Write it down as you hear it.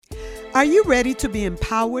Are you ready to be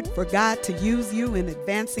empowered for God to use you in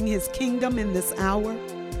advancing His kingdom in this hour?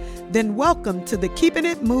 Then welcome to the Keeping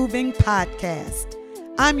It Moving podcast.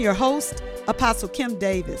 I'm your host, Apostle Kim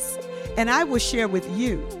Davis, and I will share with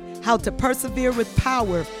you how to persevere with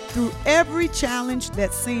power through every challenge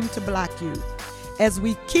that seemed to block you as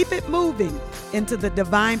we keep it moving into the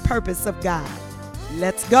divine purpose of God.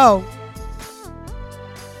 Let's go.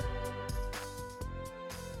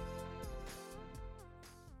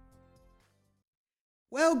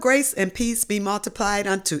 Well, grace and peace be multiplied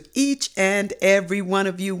unto each and every one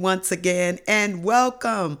of you once again, and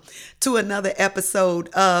welcome to another episode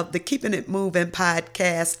of the Keeping It Moving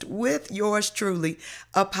podcast with yours truly,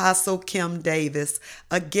 Apostle Kim Davis.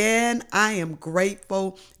 Again, I am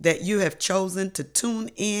grateful that you have chosen to tune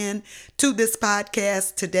in to this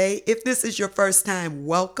podcast today. If this is your first time,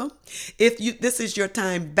 welcome. If this is your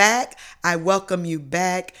time back, I welcome you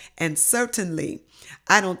back, and certainly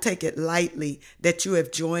I don't take it lightly that you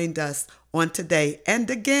have joined us on today. And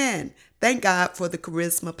again, thank God for the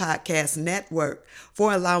Charisma Podcast Network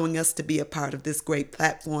for allowing us to be a part of this great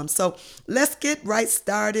platform. So let's get right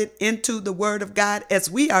started into the Word of God as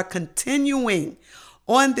we are continuing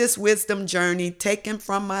on this wisdom journey taken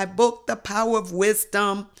from my book, The Power of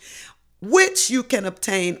Wisdom, which you can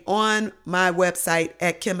obtain on my website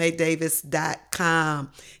at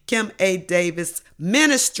kimadavis.com. Kim A. Davis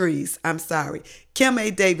Ministries,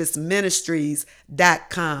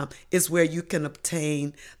 KimADavisMinistries.com is where you can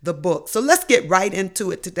obtain the book. So let's get right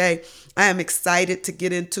into it today. I am excited to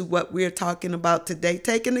get into what we're talking about today,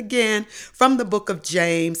 taken again from the book of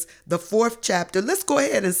James, the 4th chapter. Let's go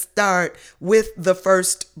ahead and start with the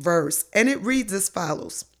first verse. And it reads as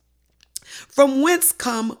follows. From whence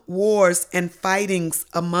come wars and fightings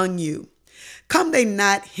among you? Come they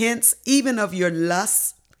not hence even of your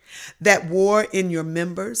lusts that war in your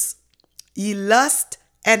members? Ye lust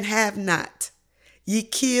and have not. Ye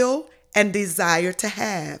kill and desire to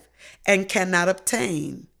have and cannot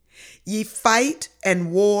obtain. Ye fight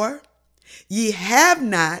and war. Ye have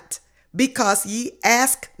not because ye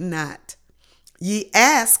ask not. Ye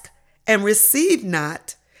ask and receive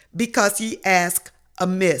not because ye ask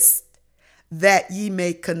amiss, that ye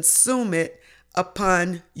may consume it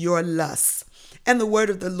upon your lusts. And the word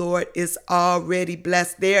of the Lord is already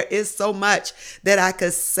blessed. There is so much that I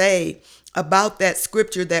could say about that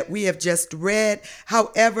scripture that we have just read.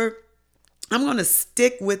 However, I'm going to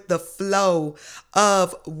stick with the flow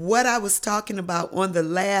of what I was talking about on the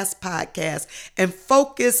last podcast and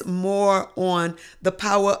focus more on the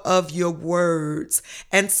power of your words.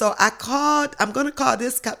 And so I'm going to call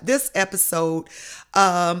this episode,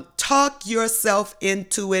 Talk Yourself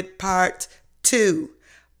Into It Part 2.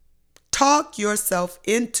 Talk Yourself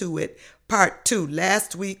Into It Part 2.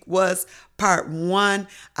 Last week was Part 1.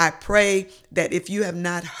 I pray that if you have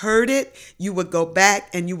not heard it, you will go back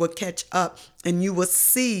and you will catch up and you will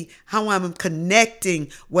see how I'm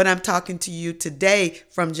connecting what I'm talking to you today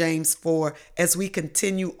from James 4 as we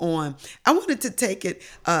continue on. I wanted to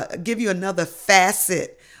give you another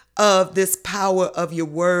facet of this power of your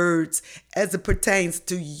words as it pertains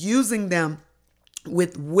to using them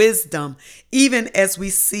with wisdom, even as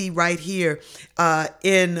we see right here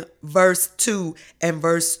in verse 2 and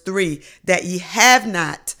verse 3, that ye have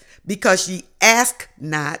not because ye ask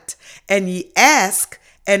not, and ye ask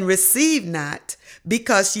and receive not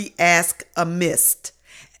because ye ask amiss,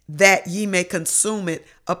 that ye may consume it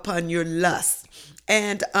upon your lust.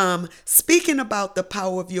 And speaking about the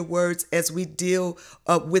power of your words as we deal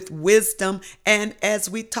with wisdom, and as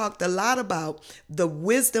we talked a lot about the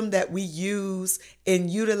wisdom that we use in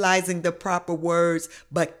utilizing the proper words,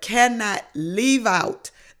 but cannot leave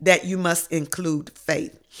out that you must include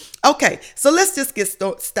faith. Okay, so let's just get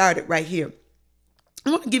started right here.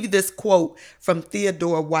 I want to give you this quote from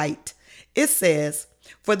Theodore White. It says,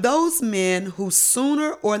 "For those men who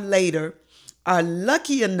sooner or later are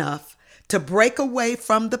lucky enough to break away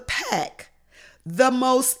from the pack, the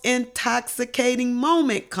most intoxicating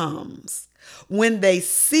moment comes when they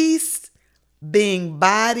cease being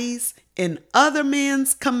bodies in other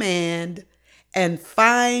men's command and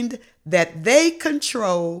find that they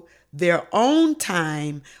control their own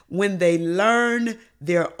time, when they learn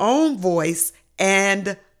their own voice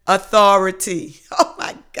and authority." Oh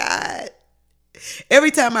my God.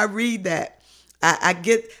 Every time I read that, I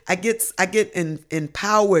get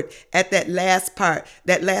empowered at that last part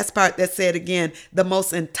that said again, the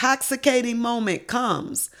most intoxicating moment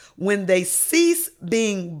comes when they cease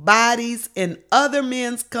being bodies in other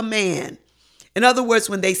men's command. In other words,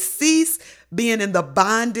 when they cease being in the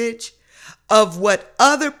bondage of what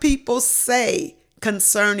other people say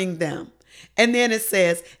concerning them, And then it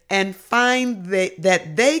says, and find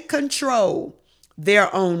that they control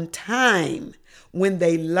their own time when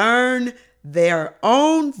they learn their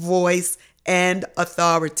own voice and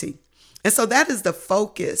authority. And so that is the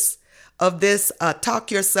focus of this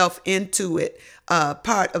talk yourself into it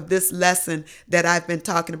part of this lesson that I've been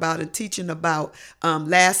talking about and teaching about.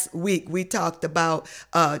 Last week we talked about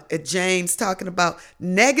James talking about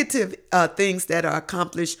negative things that are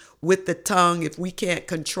accomplished with the tongue if we can't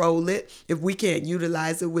control it, if we can't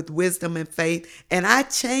utilize it with wisdom and faith. And I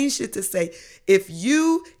changed it to say, if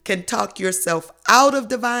you can talk yourself out of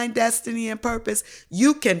divine destiny and purpose,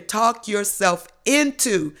 you can talk yourself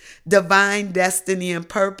into divine destiny and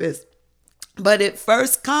purpose. But it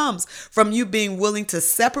first comes from you being willing to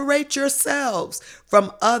separate yourselves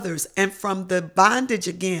from others and from the bondage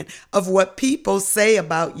again of what people say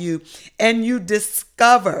about you. And you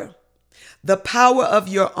discover the power of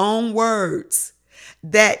your own words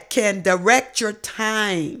that can direct your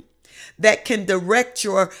time, that can direct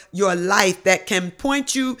your life, that can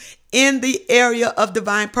point you in the area of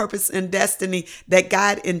divine purpose and destiny that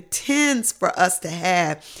God intends for us to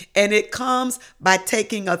have. And it comes by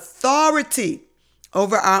taking authority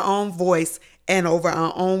over our own voice and over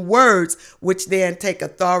our own words, which then take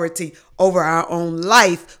authority over our own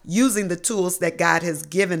life using the tools that God has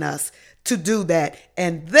given us to do that.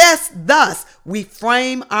 And thus we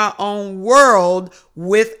frame our own world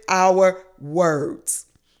with our words.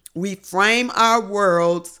 We frame our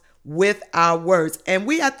worlds with our words. And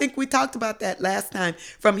I think we talked about that last time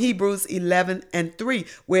from Hebrews 11:3,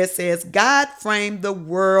 where it says, God framed the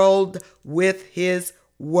world with his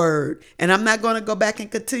word. And I'm not going to go back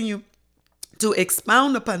and continue to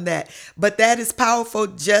expound upon that, but that is powerful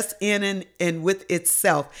just in and with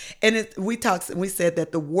itself. And we said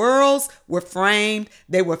that the worlds were framed,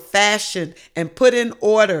 they were fashioned and put in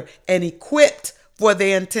order and equipped for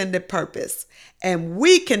their intended purpose. And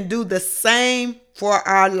we can do the same for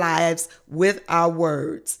our lives with our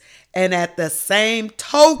words. And at the same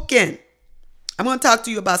token, I'm going to talk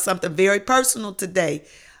to you about something very personal today.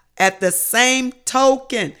 At the same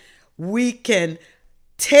token, we can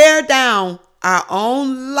tear down our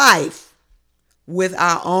own life with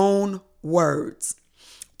our own words.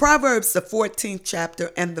 Proverbs, the 14th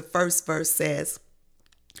chapter and the first verse says,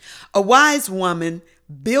 a wise woman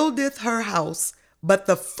buildeth her house, but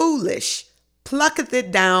the foolish plucketh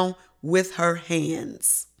it down with her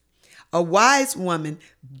hands. A wise woman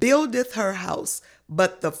buildeth her house,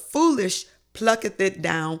 but the foolish plucketh it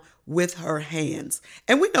down with her hands.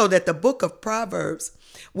 And we know that the book of Proverbs,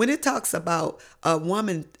 when it talks about a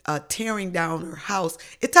woman tearing down her house,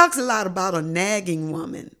 it talks a lot about a nagging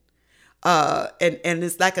woman. And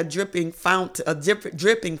it's like a dripping fountain, a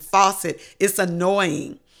dripping faucet. It's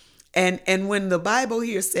annoying. And when the Bible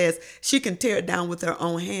here says she can tear it down with her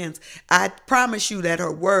own hands, I promise you that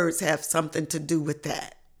her words have something to do with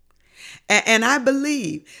that. And I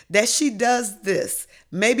believe that she does this,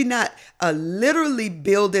 maybe not literally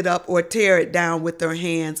build it up or tear it down with her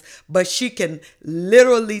hands, but she can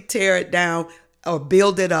literally tear it down or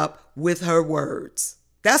build it up with her words.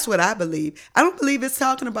 That's what I believe. I don't believe it's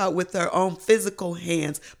talking about with her own physical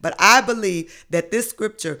hands, but I believe that this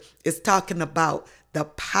scripture is talking about the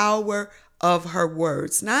power of her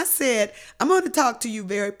words. Now I said, I'm going to talk to you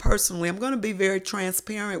very personally. I'm going to be very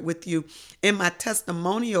transparent with you in my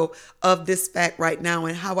testimonial of this fact right now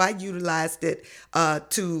and how I utilized it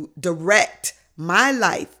to direct my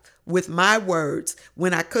life with my words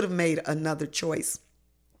when I could have made another choice.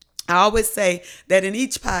 I always say that in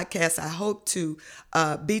each podcast, I hope to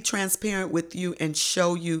be transparent with you and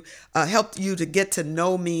show you, help you to get to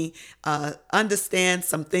know me, understand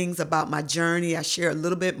some things about my journey. I share a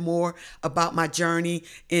little bit more about my journey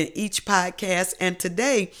in each podcast. And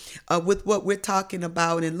today, with what we're talking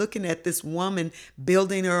about and looking at this woman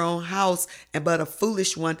building her own house, but a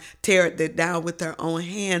foolish one tearing it down with her own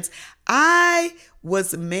hands. I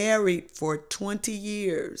was married for 20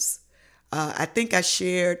 years. I think I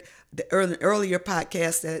shared the earlier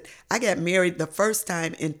podcast that I got married the first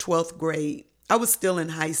time in 12th grade. I was still in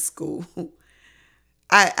high school.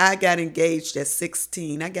 I got engaged at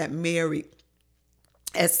 16. I got married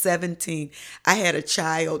at 17. I had a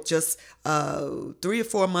child just 3 or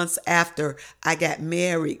 4 months after I got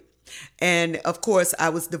married. And of course, I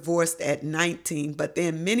was divorced at 19. But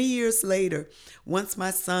then many years later, once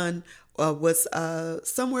my son was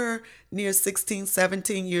somewhere near 16,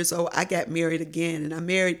 17 years old, I got married again. And I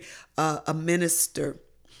married a minister.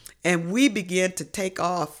 And we began to take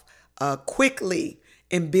off quickly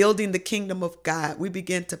in building the kingdom of God. We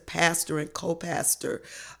began to pastor and co-pastor.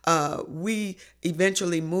 We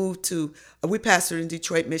eventually moved to, we pastored in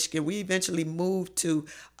Detroit, Michigan. We eventually moved to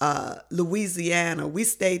Louisiana. We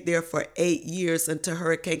stayed there for 8 years until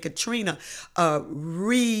Hurricane Katrina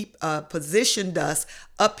repositioned us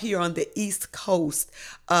up here on the East Coast.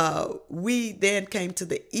 We then came to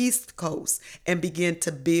the East Coast and began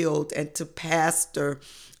to build and to pastor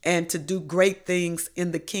and to do great things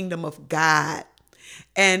in the kingdom of God.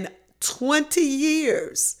 And 20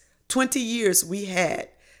 years we had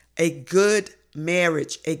a good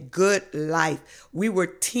marriage, a good life. We were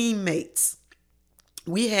teammates.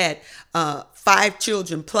 We had 5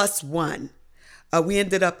 children plus one. We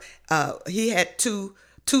ended up, he had two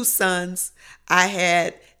sons. I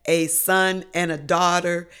had a son and a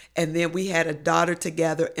daughter, and then we had a daughter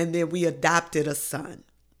together, and then we adopted a son.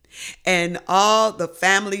 And all the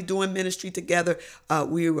family doing ministry together.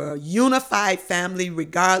 We were a unified family,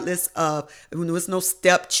 regardless of, there was no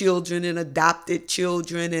stepchildren and adopted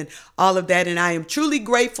children and all of that. And I am truly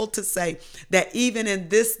grateful to say that even in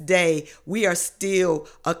this day, we are still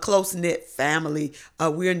a close-knit family.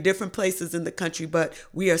 We're in different places in the country, but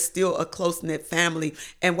we are still a close-knit family.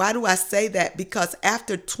 And why do I say that? Because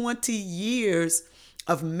after 20 years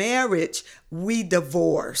of marriage, we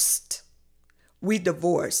divorced.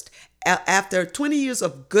 After 20 years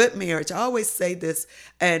of good marriage. I always say this,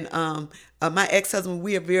 and my ex-husband,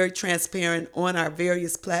 we are very transparent on our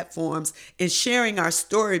various platforms in sharing our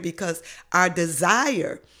story, because our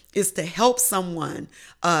desire is to help someone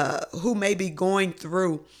who may be going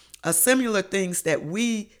through similar things that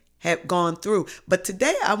we have gone through. But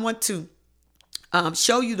today I want to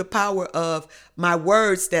show you the power of my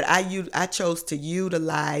words that I chose to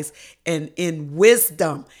utilize in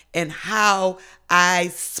wisdom, and how I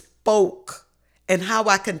spoke and how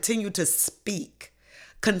I continue to speak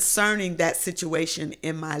concerning that situation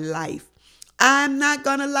in my life. I'm not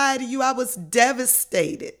going to lie to you. I was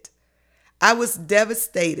devastated.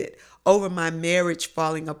 Over my marriage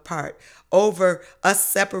falling apart, over us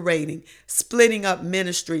separating, splitting up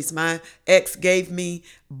ministries. My ex gave me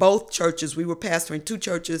both churches. We were pastoring 2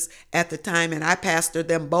 churches at the time, and I pastor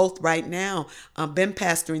them both right now. I've been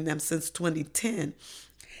pastoring them since 2010.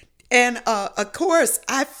 And of course,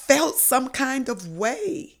 I felt some kind of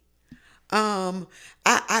way.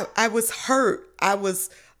 I was hurt. I was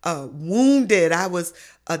wounded. I was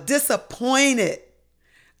disappointed.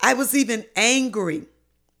 I was even angry.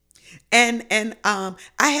 And I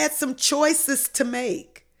had some choices to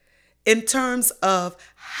make in terms of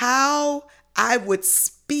how I would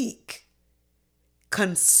speak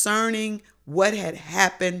concerning what had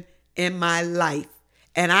happened in my life.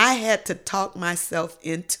 And I had to talk myself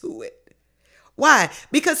into it. Why?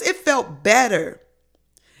 Because it felt better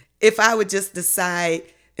if I would just decide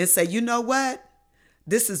and say, you know what?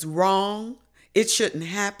 This is wrong. It shouldn't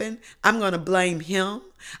happen. I'm going to blame him.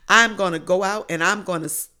 I'm going to go out and I'm going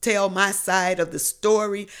to tell my side of the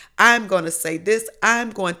story. I'm going to say this. I'm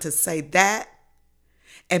going to say that.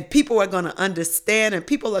 And people are going to understand, and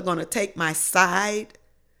people are going to take my side.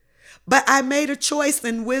 But I made a choice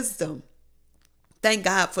in wisdom. Thank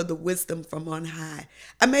God for the wisdom from on high.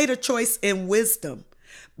 I made a choice in wisdom.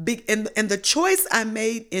 And the choice I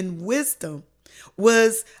made in wisdom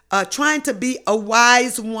was trying to be a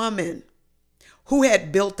wise woman who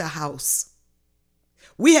had built a house.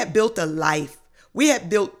 We had built a life. We had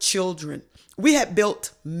built children. We had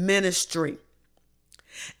built ministry.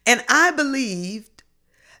 And I believed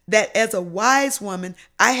that as a wise woman,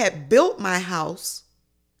 I had built my house.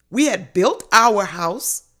 We had built our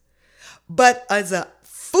house. But as a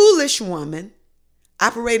foolish woman,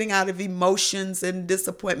 operating out of emotions and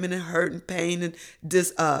disappointment and hurt and pain and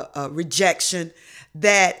rejection,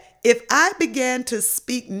 that if I began to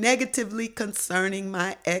speak negatively concerning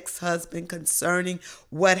my ex-husband, concerning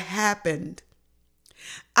what happened,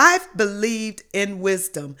 I've believed in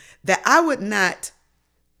wisdom that I would not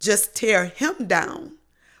just tear him down,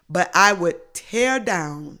 but I would tear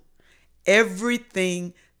down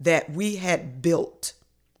everything that we had built,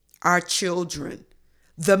 our children,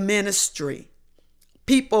 the ministry,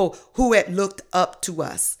 people who had looked up to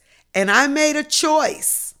us. And I made a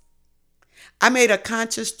choice. I made a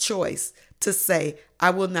conscious choice to say,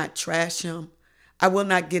 I will not trash him. I will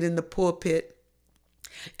not get in the pulpit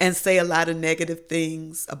and say a lot of negative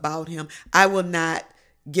things about him. I will not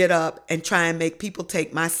get up and try and make people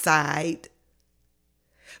take my side,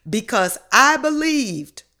 because I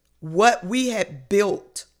believed what we had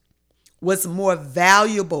built was more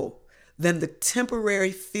valuable than the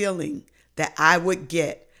temporary feeling that I would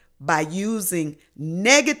get by using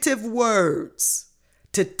negative words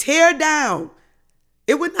to tear down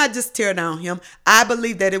It would not just tear down him. I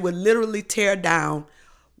believe that it would literally tear down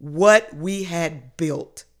what we had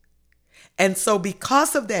built. And so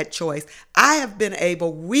because of that choice, we have been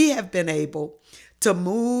able to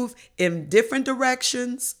move in different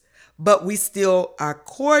directions, but we still are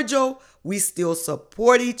cordial. We still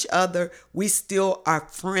support each other. We still are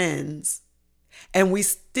friends. And we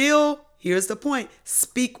still, here's the point,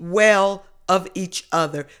 speak well of each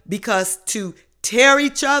other, because to tear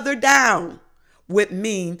each other down would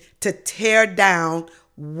mean to tear down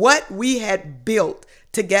what we had built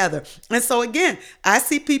together. And so again, I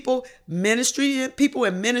see people in ministry, people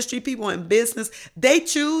in business, they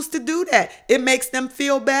choose to do that. It makes them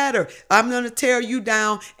feel better. I'm going to tear you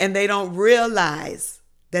down, and they don't realize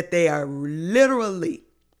that they are literally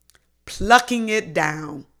plucking it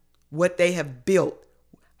down, what they have built,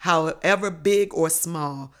 however big or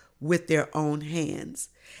small, with their own hands.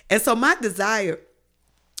 And so my desire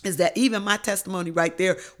is that even my testimony right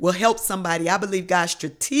there will help somebody. I believe God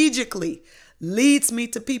strategically leads me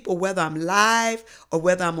to people, whether I'm live or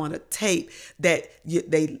whether I'm on a tape,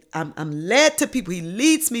 I'm led to people. He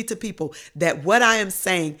leads me to people that what I am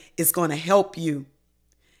saying is going to help you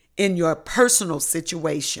in your personal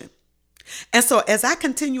situation. And so as I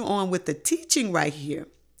continue on with the teaching right here,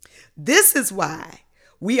 this is why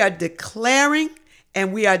we are declaring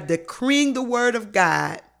and we are decreeing the word of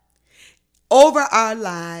God over our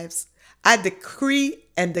lives. I decree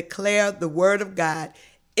and declare the word of God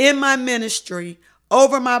in my ministry,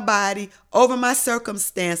 over my body, over my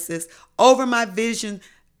circumstances, over my vision,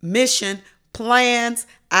 mission, plans.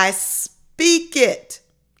 I speak it.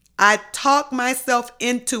 I talk myself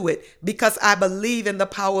into it because I believe in the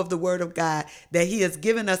power of the word of God that he has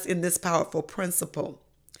given us in this powerful principle.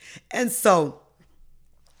 And so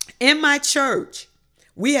in my church,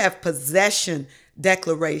 we have possession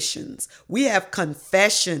declarations. We have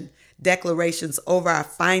confession declarations over our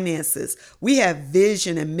finances. We have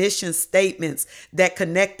vision and mission statements that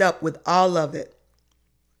connect up with all of it.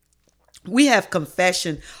 We have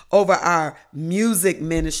confession over our music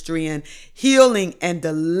ministry, and healing and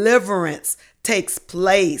deliverance takes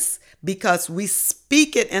place because we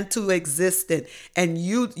speak it into existence and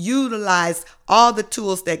utilize all the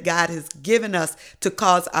tools that God has given us to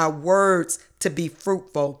cause our words to be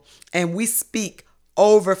fruitful. And we speak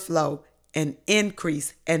overflow and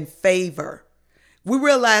increase and favor. We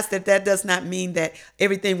realize that does not mean that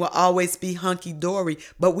everything will always be hunky-dory,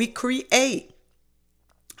 but we create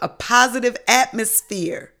a positive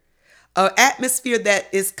atmosphere, an atmosphere that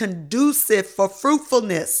is conducive for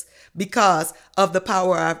fruitfulness because of the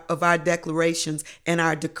power of our declarations and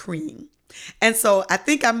our decreeing. And so I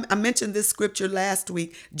think I mentioned this scripture last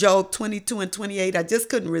week, Job 22:28. I just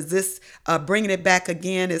couldn't resist bringing it back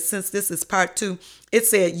again, since this is part 2. It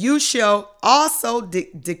said, you shall also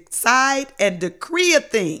decide and decree a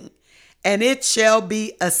thing, and it shall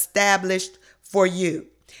be established for you.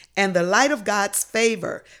 And the light of God's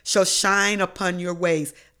favor shall shine upon your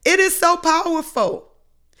ways. It is so powerful.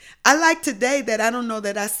 I like today that, I don't know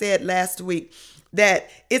that I said last week, that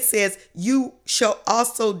it says you shall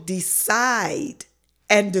also decide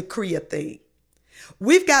and decree a thing.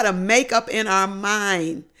 We've got to make up in our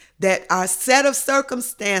mind that our set of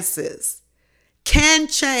circumstances can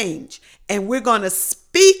change, and we're going to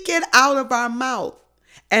speak it out of our mouth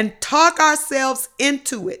and talk ourselves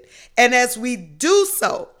into it. And as we do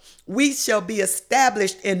so, we shall be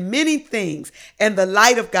established in many things, and the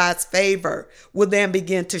light of God's favor will then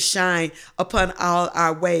begin to shine upon all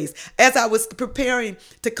our ways. As I was preparing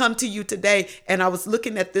to come to you today, and I was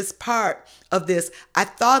looking at this part of this, I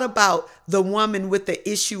thought about the woman with the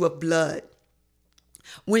issue of blood.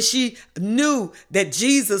 When she knew that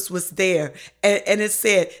Jesus was there, and it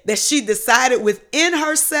said that she decided within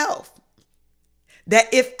herself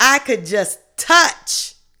that if I could just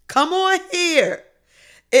touch, come on here,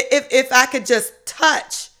 if I could just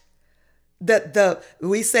touch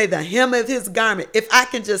we say the hem of his garment, if I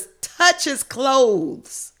can just touch his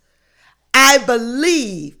clothes, I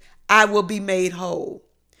believe I will be made whole.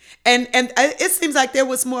 And it seems like there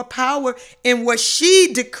was more power in what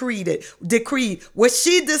she decreed, what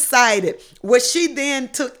she decided, what she then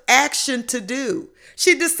took action to do.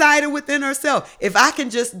 She decided within herself, if I can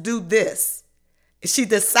just do this. She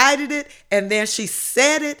decided it, and then she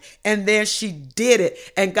said it, and then she did it.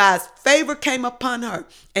 And God's favor came upon her,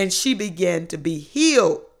 and she began to be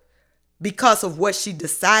healed because of what she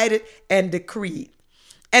decided and decreed.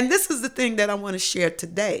 And this is the thing that I want to share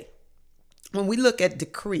today. When we look at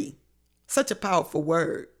decree, such a powerful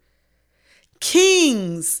word.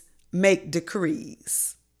 Kings make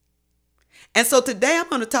decrees. And so today I'm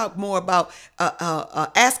going to talk more about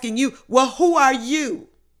asking you, well, who are you?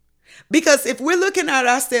 Because if we're looking at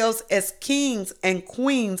ourselves as kings and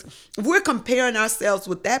queens, if we're comparing ourselves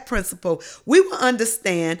with that principle, we will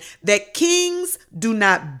understand that kings do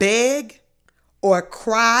not beg or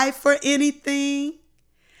cry for anything.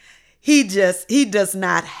 He does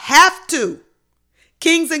not have to.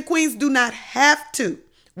 Kings and queens do not have to.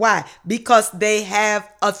 Why? Because they have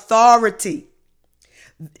authority.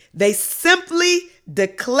 They simply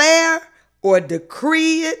declare or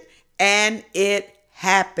decree it, and it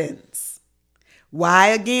happens. Why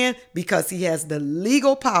again? Because he has the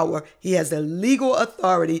legal power. He has the legal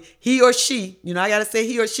authority. He or she, I got to say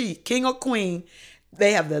he or she, king or queen,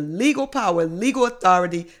 they have the legal power, legal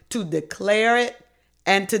authority to declare it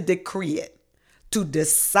and to decree it, to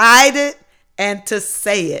decide it and to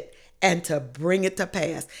say it, and to bring it to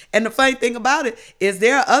pass. And the funny thing about it is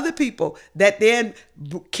there are other people that then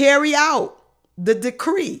carry out the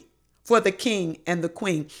decree for the king and the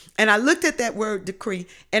queen. And I looked at that word decree,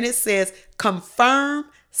 and it says confirm,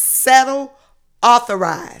 settle,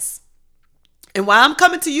 authorize. And while I'm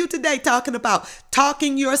coming to you today talking about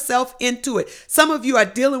talking yourself into it, some of you are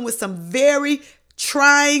dealing with some very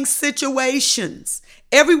trying situations.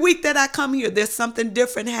 Every week that I come here, there's something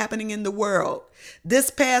different happening in the world. This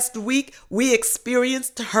past week, we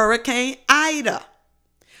experienced Hurricane Ida.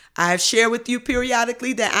 I've shared with you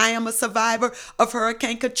periodically that I am a survivor of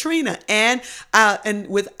Hurricane Katrina. And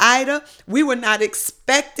with Ida, we were not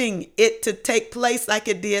expecting it to take place like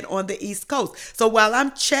it did on the East Coast. So while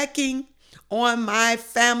I'm checking on my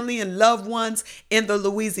family and loved ones in the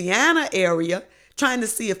Louisiana area, trying to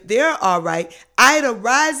see if they're all right, Ida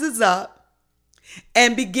rises up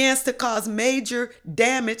and begins to cause major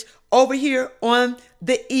damage over here on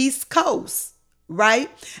the East Coast, right?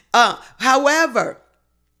 However,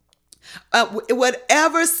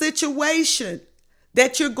 whatever situation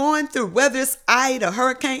that you're going through, whether it's Ida,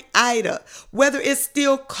 Hurricane Ida, whether it's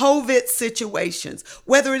still COVID situations,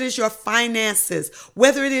 whether it is your finances,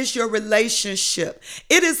 whether it is your relationship,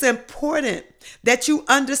 it is important that you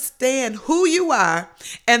understand who you are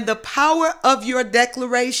and the power of your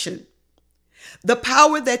declaration. The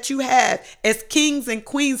power that you have as kings and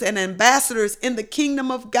queens and ambassadors in the kingdom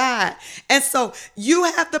of God. And so you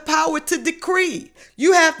have the power to decree.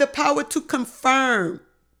 You have the power to confirm.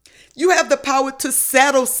 You have the power to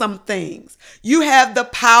settle some things. You have the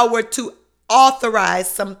power to authorize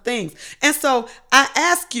some things. And so I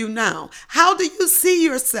ask you now, how do you see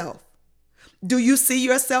yourself? Do you see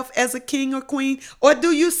yourself as a king or queen, or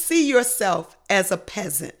do you see yourself as a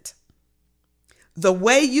peasant? The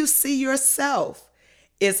way you see yourself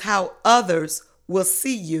is how others will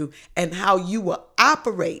see you, and how you will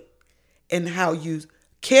operate, and how you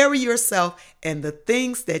carry yourself, and the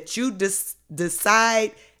things that you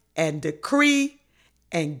decide and decree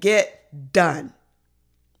and get done.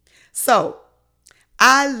 So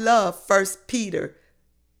I love 1 Peter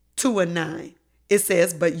 2:9. It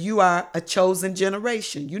says, but you are a chosen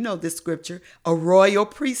generation. You know this scripture, a royal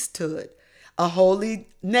priesthood, a holy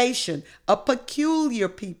nation, a peculiar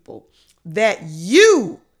people, that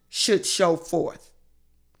you should show forth.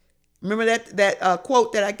 Remember that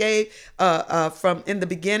quote that I gave from in the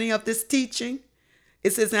beginning of this teaching?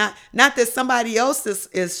 It says not that somebody else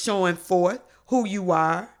is showing forth who you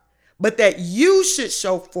are, but that you should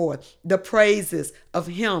show forth the praises of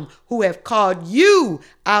him who have called you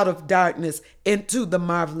out of darkness into the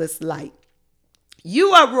marvelous light. You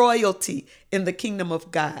are royalty in the kingdom of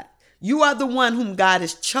God. You are the one whom God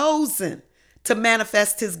has chosen to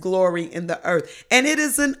manifest his glory in the earth. And it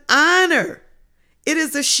is an honor. It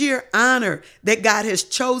is a sheer honor that God has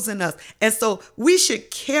chosen us. And so we should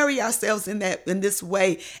carry ourselves in this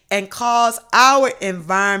way and cause our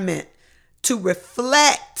environment to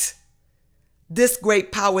reflect this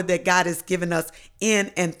great power that God has given us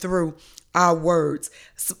in and through our words.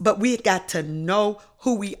 But we got to know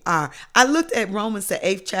who we are. I looked at Romans, the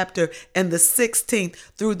 8th chapter, and the 16th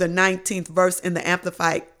through the 19th verse in the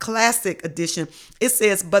Amplified Classic Edition. It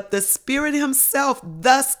says, but the Spirit himself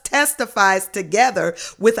thus testifies together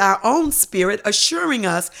with our own spirit, assuring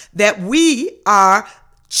us that we are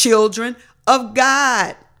children of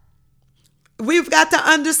God. We've got to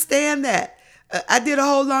understand that. I did a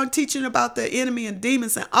whole long teaching about the enemy and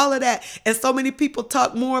demons and all of that. And so many people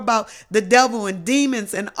talk more about the devil and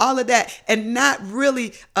demons and all of that, and not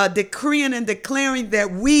really decreeing and declaring that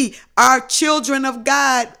we are children of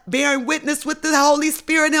God, bearing witness with the Holy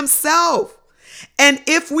Spirit himself. And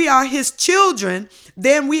if we are his children,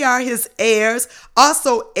 then we are his heirs,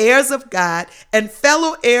 also heirs of God, and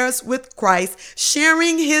fellow heirs with Christ,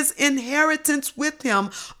 sharing his inheritance with him.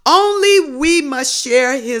 Only we must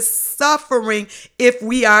share his suffering if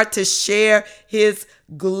we are to share his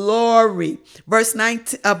glory. Verse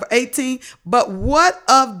 18, but what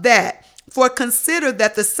of that? For consider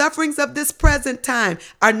that the sufferings of this present time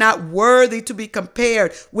are not worthy to be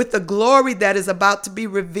compared with the glory that is about to be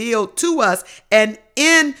revealed to us and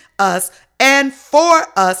in us and for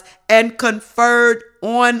us and conferred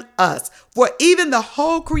on us. For even the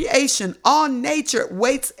whole creation, all nature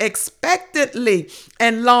waits expectantly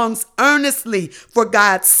and longs earnestly for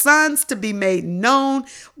God's sons to be made known,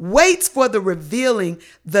 waits for the revealing,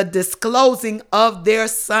 the disclosing of their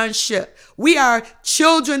sonship. We are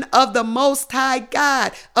children of the Most High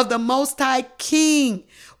God, of the Most High King.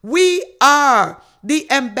 We are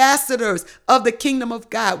the ambassadors of the kingdom of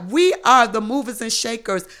God. We are the movers and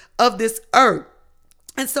shakers of this earth.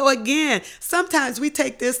 And so again, sometimes we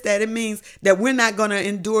take this that it means that we're not going to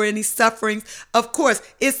endure any sufferings. Of course,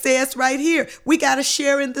 it says right here, we got to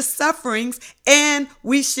share in the sufferings and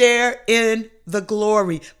we share in the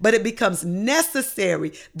glory. But it becomes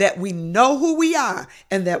necessary that we know who we are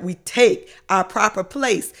and that we take our proper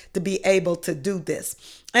place to be able to do this.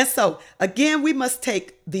 And so, again, we must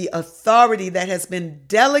take the authority that has been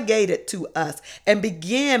delegated to us and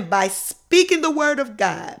begin by speaking the word of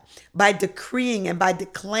God, by decreeing and by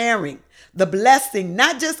declaring the blessing,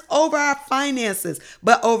 not just over our finances,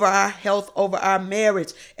 but over our health, over our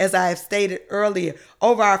marriage, as I have stated earlier,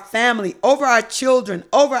 over our family, over our children,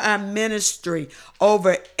 over our ministry,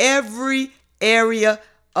 over every area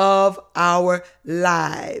of our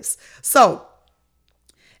lives. So,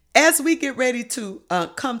 as we get ready to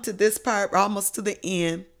come to this part, almost to the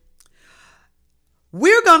end,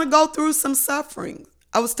 we're going to go through some suffering.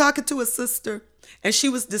 I was talking to a sister and she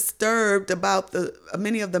was disturbed about the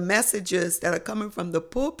many of the messages that are coming from the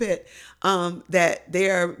pulpit, that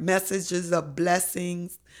they're messages of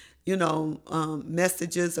blessings,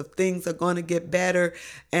 messages of things are going to get better.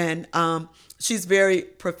 And she's very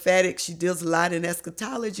prophetic. She deals a lot in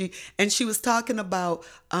eschatology. And she was talking about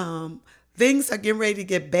things are getting ready to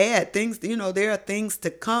get bad. Things, there are things to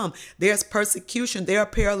come. There's persecution. There are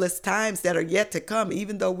perilous times that are yet to come,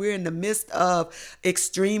 even though we're in the midst of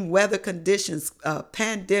extreme weather conditions,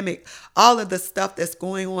 pandemic, all of the stuff that's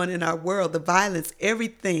going on in our world, the violence,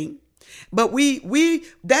 everything. But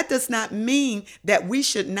that does not mean that we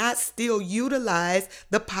should not still utilize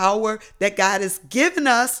the power that God has given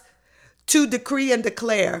us to decree and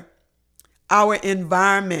declare our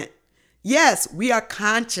environment. Yes, we are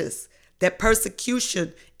conscious that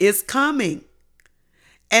persecution is coming.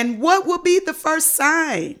 And what will be the first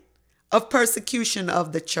sign of persecution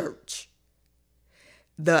of the church?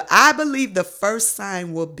 I believe the first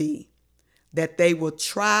sign will be that they will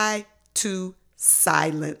try to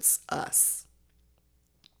silence us.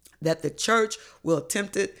 That the church will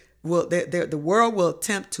attempt it, the world will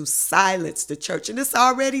attempt to silence the church. And it's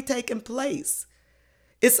already taken place.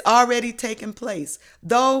 It's already taken place.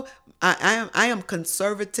 Though I am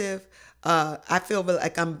conservative, I feel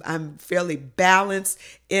like I'm fairly balanced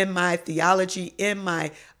in my theology, in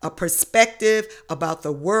my perspective about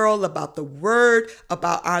the world, about the word,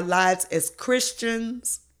 about our lives as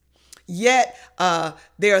Christians. Yet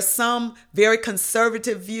there are some very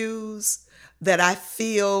conservative views that I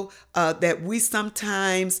feel that we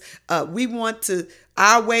sometimes, we want to,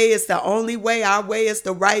 our way is the only way, our way is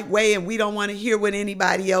the right way, and we don't want to hear what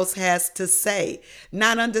anybody else has to say.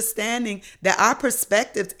 Not understanding that our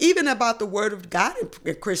perspectives, even about the word of God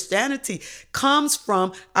and Christianity, comes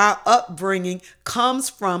from our upbringing, comes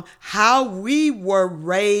from how we were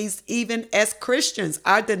raised even as Christians,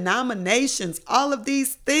 our denominations, all of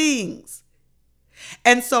these things.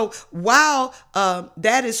 And so while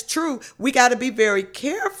that is true, we got to be very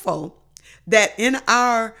careful that in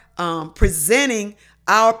our presenting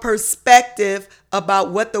our perspective about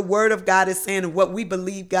what the word of God is saying and what we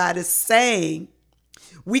believe God is saying,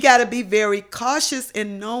 we got to be very cautious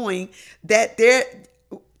in knowing that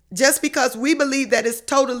just because we believe that it's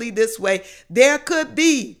totally this way, there could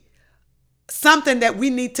be something that we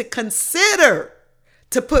need to consider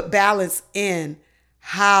to put balance in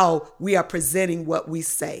how we are presenting what we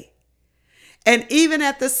say. And even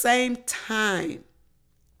at the same time,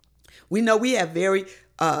 we know we have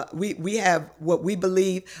we have what we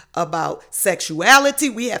believe about sexuality.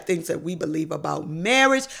 We have things that we believe about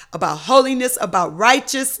marriage, about holiness, about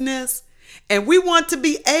righteousness. And we want to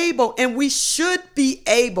be able, and we should be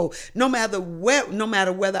able, no matter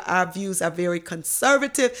whether our views are very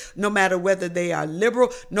conservative, no matter whether they are liberal,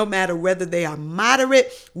 no matter whether they are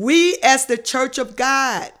moderate, we as the church of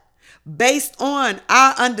God, based on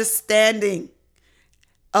our understanding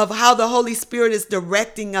of how the Holy Spirit is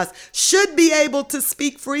directing us, should be able to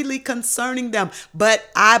speak freely concerning them. But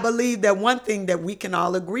I believe that one thing that we can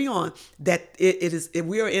all agree on, that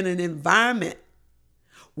we are in an environment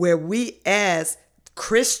where we as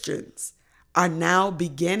Christians are now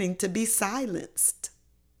beginning to be silenced.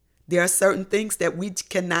 There are certain things that we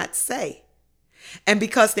cannot say. And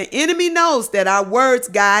because the enemy knows that our words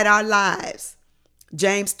guide our lives.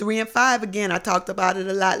 James 3:5, again, I talked about it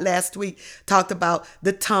a lot last week, talked about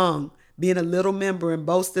the tongue being a little member and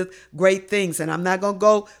boasteth great things. And I'm not going to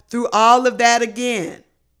go through all of that again.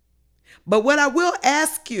 But what I will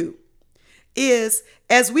ask you is,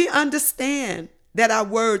 as we understand that our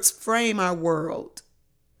words frame our world,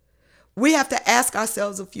 we have to ask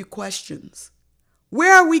ourselves a few questions.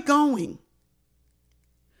 Where are we going?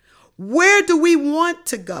 Where do we want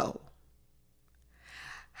to go?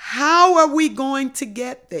 How are we going to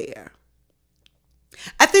get there?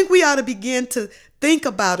 I think we ought to begin to think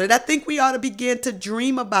about it. I think we ought to begin to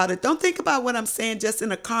dream about it. Don't think about what I'm saying just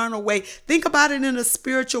in a carnal way. Think about it in a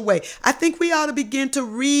spiritual way. I think we ought to begin to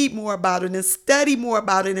read more about it and study more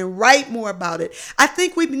about it and write more about it. I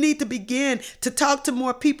think we need to begin to talk to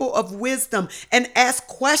more people of wisdom and ask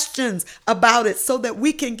questions about it so that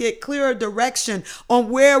we can get clearer direction on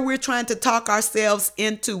where we're trying to talk ourselves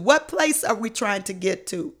into. What place are we trying to get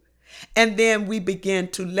to? And then we begin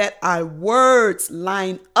to let our words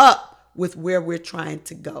line up with where we're trying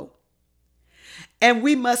to go. And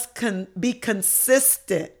we must be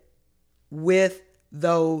consistent with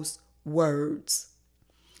those words.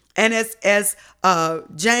 And as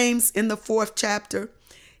James in the 4th chapter,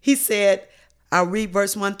 he said, I'll read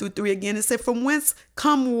verse 1-3 again. It said, from whence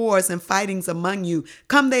come wars and fightings among you?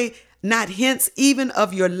 Come they not hence even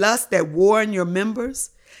of your lust that war in your members?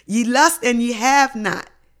 Ye lust and ye have not.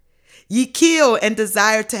 Ye kill and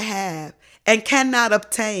desire to have, and cannot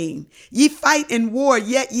obtain. Ye fight in war,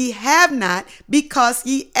 yet ye have not, because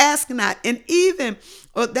ye ask not. And even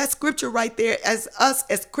that scripture right there, as us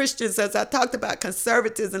as Christians, as I talked about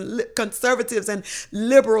conservatives and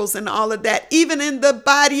liberals and all of that, even in the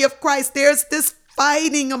body of Christ, there's this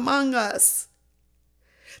fighting among us.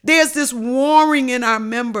 There's this warring in our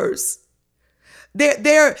members.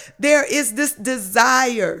 There is this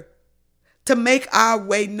desire to make our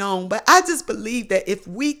way known. But I just believe that if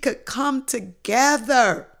we could come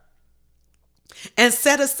together and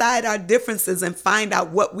set aside our differences and find out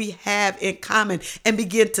what we have in common and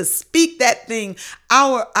begin to speak that thing,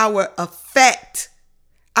 our effect,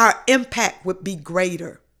 our impact would be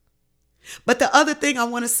greater. But the other thing I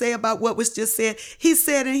want to say about what was just said, he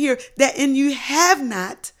said in here that and you have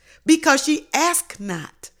not because ye ask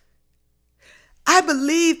not. I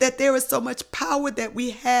believe that there is so much power that we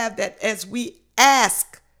have that as we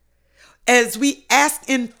ask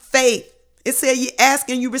in faith, it said ye ask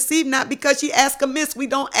and you receive not because ye ask amiss. We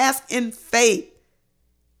don't ask in faith.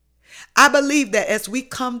 I believe that as we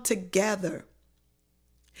come together,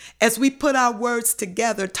 as we put our words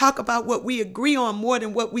together, talk about what we agree on more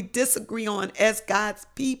than what we disagree on as God's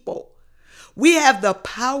people, we have the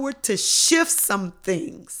power to shift some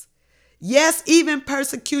things. Yes, even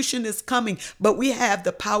persecution is coming, but we have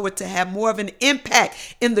the power to have more of an impact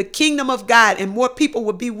in the kingdom of God, and more people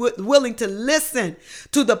will be willing to listen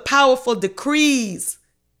to the powerful decrees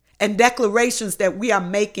and declarations that we are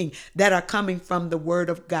making that are coming from the word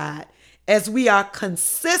of God, as we are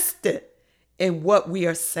consistent in what we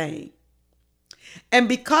are saying. And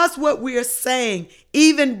because what we are saying,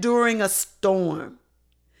 even during a storm,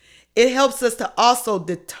 it helps us to also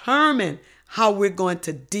determine how we're going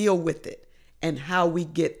to deal with it and how we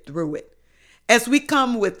get through it. As we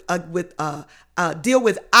come deal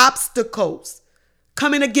with obstacles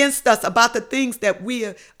coming against us about the things that we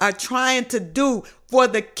are trying to do for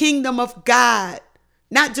the kingdom of God,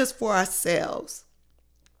 not just for ourselves.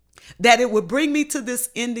 That it would bring me to this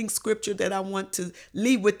ending scripture that I want to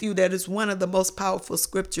leave with you, that is one of the most powerful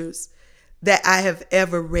scriptures that I have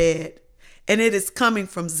ever read. And it is coming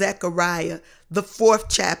from Zechariah, the 4th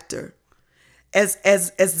chapter. As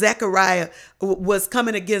Zechariah was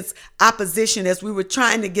coming against opposition, as they were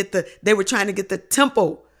trying to get the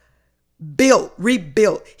temple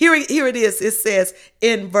rebuilt. Here it is. It says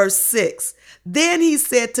in verse 6, then he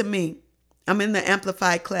said to me, I'm in the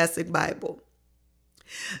Amplified Classic Bible,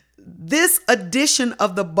 this addition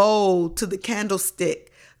of the bowl to the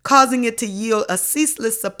candlestick, causing it to yield a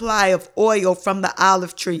ceaseless supply of oil from the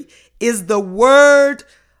olive tree, is the word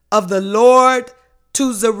of the Lord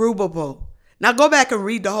to Zerubbabel. Now go back and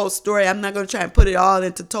read the whole story. I'm not going to try and put it all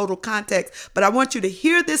into total context, but I want you to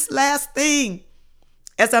hear this last thing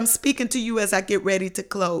as I'm speaking to you as I get ready to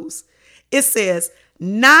close. It says,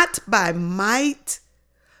 not by might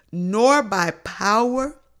nor by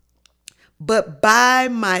power, but by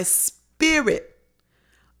my spirit,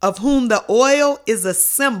 of whom the oil is a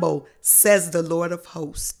symbol, says the Lord of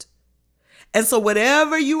hosts. And so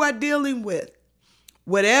whatever you are dealing with,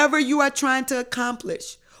 whatever you are trying to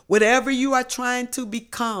accomplish, whatever you are trying to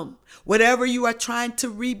become, whatever you are trying to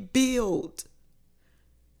rebuild,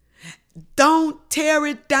 don't tear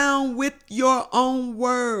it down with your own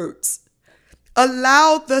words.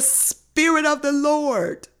 Allow the Spirit of the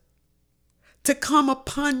Lord to come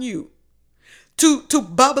upon you, to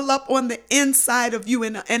bubble up on the inside of you,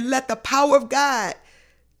 and let the power of God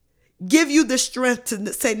give you the strength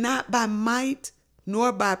to say, not by might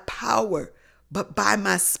nor by power, but by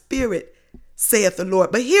my Spirit, saith the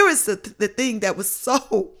Lord. But here is the thing that was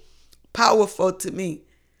so powerful to me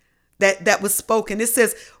that was spoken. It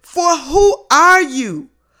says, for who are you,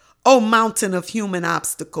 O mountain of human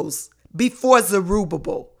obstacles, before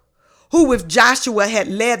Zerubbabel, who with Joshua had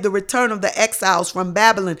led the return of the exiles from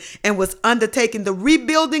Babylon and was undertaking the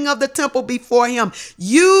rebuilding of the temple before him?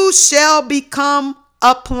 You shall become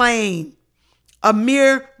a plain, a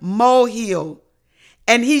mere molehill,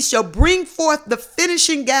 and he shall bring forth the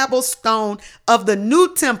finishing gable stone of the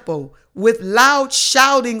new temple with loud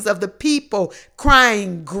shoutings of the people,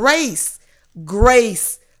 crying, grace,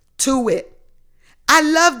 grace to it. I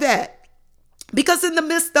love that, because in the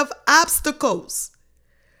midst of obstacles,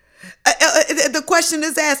 the question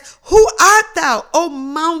is asked, who art thou, O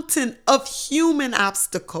mountain of human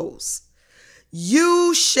obstacles?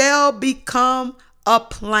 You shall become a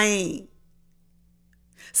plain.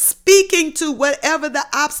 Speaking to whatever the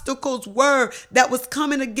obstacles were that was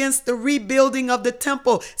coming against the rebuilding of the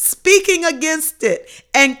temple, speaking against it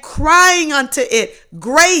and crying unto it,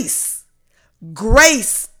 grace,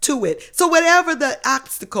 grace to it. So whatever the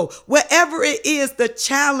obstacle, wherever it is, the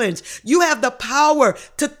challenge, you have the power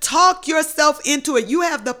to talk yourself into it. You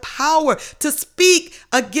have the power to speak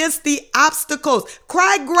against the obstacles.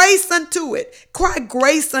 Cry grace unto it. Cry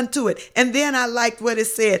grace unto it. And then I liked what it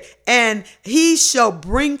said, and he shall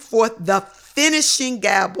bring forth the finishing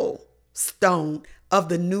gable stone of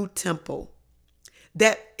the new temple,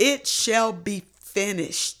 that it shall be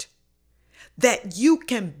finished, that you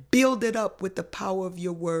can build it up with the power of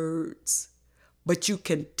your words, but you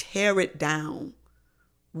can tear it down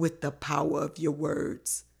with the power of your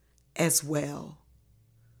words as well.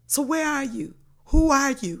 So where are you? Who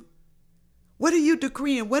are you? What are you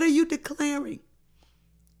decreeing? What are you declaring?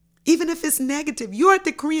 Even if it's negative, you are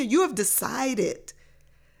decreeing. You have decided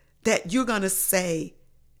that you're going to say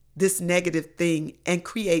this negative thing and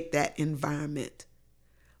create that environment.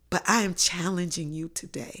 But I am challenging you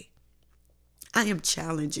today. I am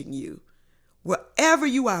challenging you. Wherever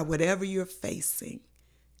you are, whatever you're facing,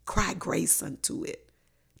 cry grace unto it.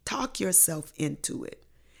 Talk yourself into it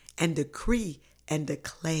and decree and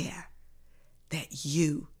declare that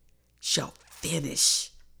you shall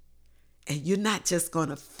finish. And you're not just going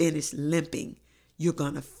to finish limping. You're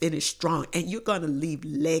going to finish strong, and you're going to leave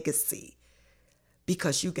legacy,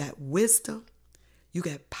 because you got wisdom, you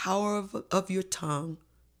got power of your tongue,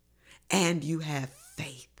 and you have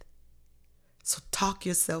faith. So talk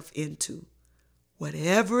yourself into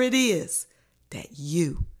whatever it is that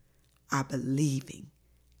you are believing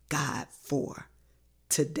God for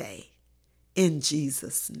today, in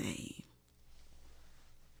Jesus' name.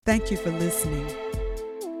 Thank you for listening.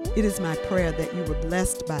 It is my prayer that you were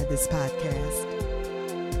blessed by this podcast.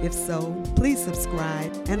 If so, please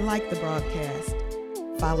subscribe and like the broadcast.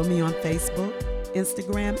 Follow me on Facebook,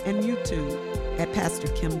 Instagram, and YouTube at Pastor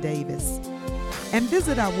Kim Davis. And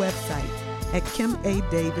visit our website at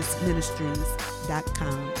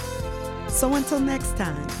kimadavisministries.com. So until next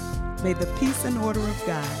time, may the peace and order of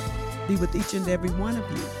God be with each and every one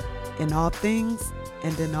of you, in all things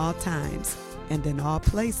and in all times and in all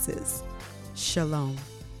places. Shalom.